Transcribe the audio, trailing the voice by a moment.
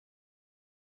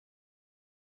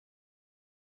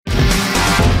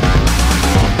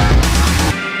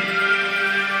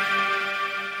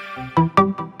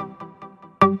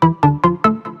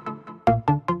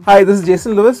Hi, this is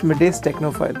Jaison Lewis, Midday's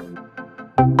Technophile.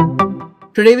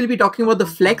 Today we'll be talking about the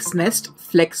Flexnest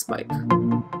Flexbike.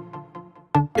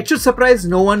 It should surprise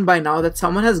no one by now that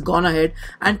someone has gone ahead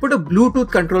and put a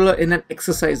Bluetooth controller in an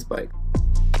exercise bike.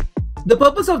 The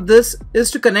purpose of this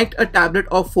is to connect a tablet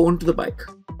or phone to the bike.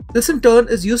 This in turn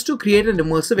is used to create an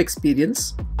immersive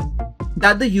experience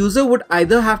that the user would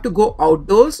either have to go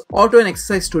outdoors or to an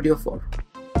exercise studio for.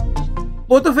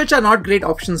 Both of which are not great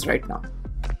options right now.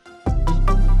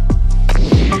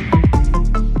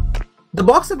 The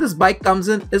box that this bike comes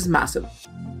in is massive.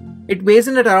 It weighs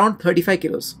in at around 35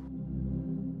 kilos.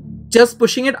 Just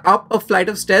pushing it up a flight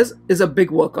of stairs is a big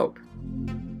workout.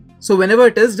 So whenever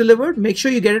it is delivered, make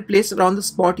sure you get it placed around the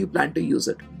spot you plan to use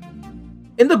it.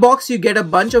 In the box, you get a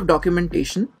bunch of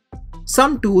documentation,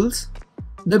 some tools,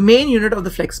 the main unit of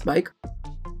the Flexbike,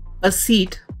 a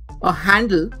seat, a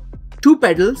handle, 2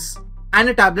 pedals, and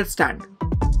a tablet stand.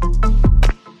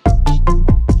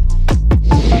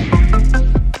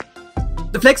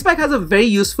 The Flexbike has a very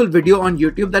useful video on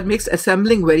YouTube that makes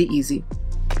assembling very easy.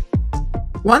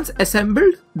 Once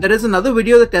assembled, there is another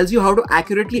video that tells you how to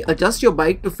accurately adjust your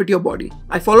bike to fit your body.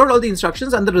 I followed all the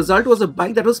instructions and the result was a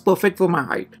bike that was perfect for my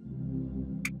height.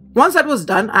 Once that was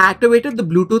done, I activated the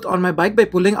Bluetooth on my bike by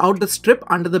pulling out the strip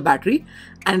under the battery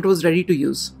and it was ready to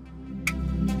use.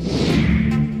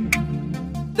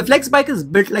 The Flexbike is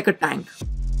built like a tank.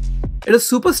 It is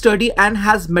super sturdy and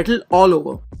has metal all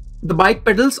over. The bike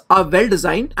pedals are well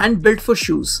designed and built for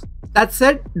shoes. That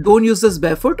said, don't use this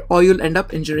barefoot or you'll end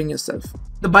up injuring yourself.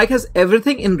 The bike has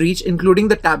everything in reach, including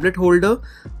the tablet holder,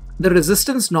 the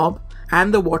resistance knob,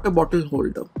 and the water bottle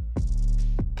holder.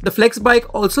 The Flexbike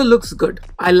also looks good.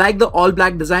 I like the all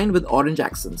black design with orange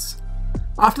accents.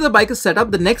 After the bike is set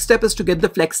up, the next step is to get the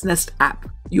Flexnest app.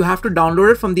 You have to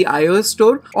download it from the iOS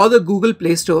store or the Google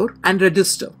Play Store and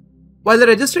register. While the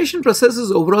registration process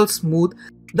is overall smooth,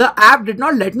 the app did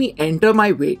not let me enter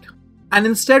my weight and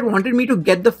instead wanted me to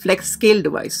get the Flex Scale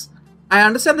device. I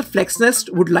understand that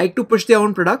Flexnest would like to push their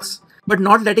own products, but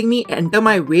not letting me enter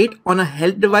my weight on a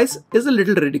health device is a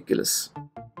little ridiculous.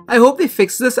 I hope they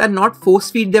fix this and not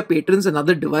force feed their patrons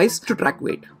another device to track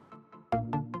weight.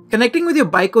 Connecting with your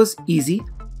bike was easy.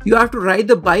 You have to ride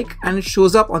the bike and it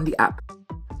shows up on the app.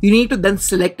 You need to then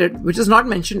select it, which is not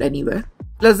mentioned anywhere.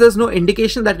 Plus there's no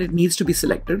indication that it needs to be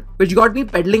selected, which got me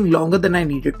pedaling longer than I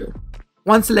needed to.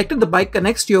 Once selected, the bike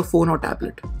connects to your phone or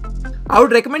tablet. I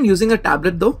would recommend using a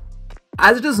tablet though,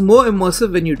 as it is more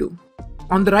immersive when you do.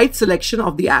 On the right selection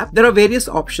of the app, there are various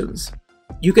options.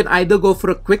 You can either go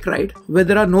for a quick ride, where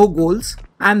there are no goals,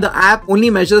 and the app only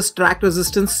measures track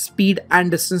resistance, speed, and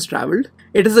distance traveled.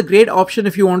 It is a great option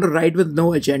if you want to ride with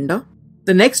no agenda.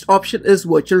 The next option is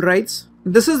virtual rides.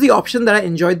 This is the option that I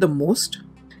enjoyed the most.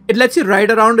 It lets you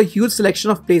ride around a huge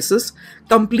selection of places,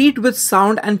 complete with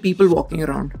sound and people walking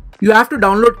around. You have to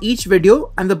download each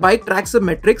video and the bike tracks the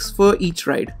metrics for each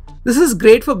ride. This is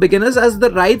great for beginners as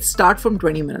the rides start from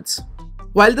 20 minutes.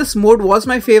 While this mode was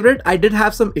my favorite, I did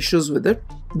have some issues with it.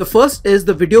 The first is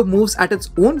the video moves at its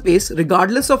own pace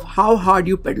regardless of how hard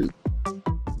you pedal.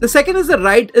 The second is the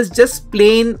ride is just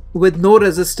plain with no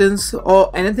resistance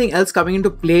or anything else coming into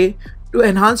play to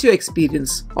enhance your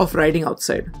experience of riding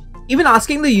outside. Even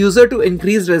asking the user to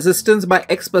increase resistance by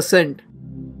X%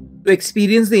 to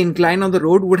experience the incline on the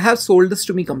road would have sold this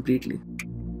to me completely.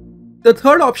 The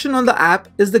third option on the app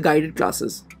is the guided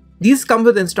classes. These come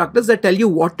with instructors that tell you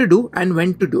what to do and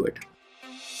when to do it.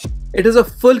 It is a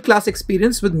full class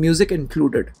experience with music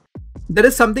included. There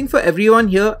is something for everyone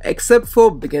here except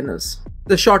for beginners.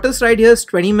 The shortest ride here is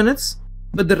 20 minutes,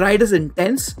 but the ride is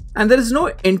intense and there is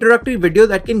no introductory video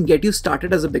that can get you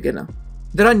started as a beginner.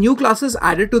 There are new classes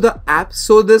added to the app,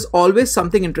 so there's always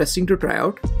something interesting to try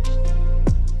out.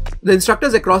 The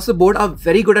instructors across the board are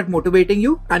very good at motivating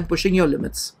you and pushing your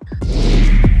limits.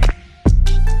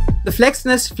 The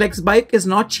Flexnest Flexbike is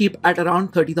not cheap at around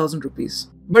 30,000 rupees,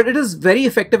 but it is very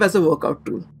effective as a workout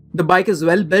tool. The bike is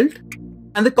well built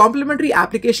and the complementary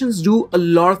applications do a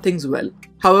lot of things well.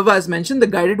 However, as mentioned, the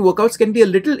guided workouts can be a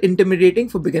little intimidating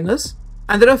for beginners.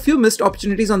 And there are a few missed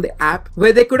opportunities on the app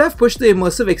where they could have pushed the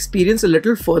immersive experience a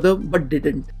little further but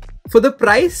didn't. For the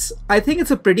price, I think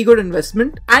it's a pretty good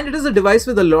investment and it is a device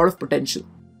with a lot of potential.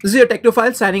 This is your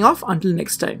Technophile signing off until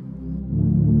next time.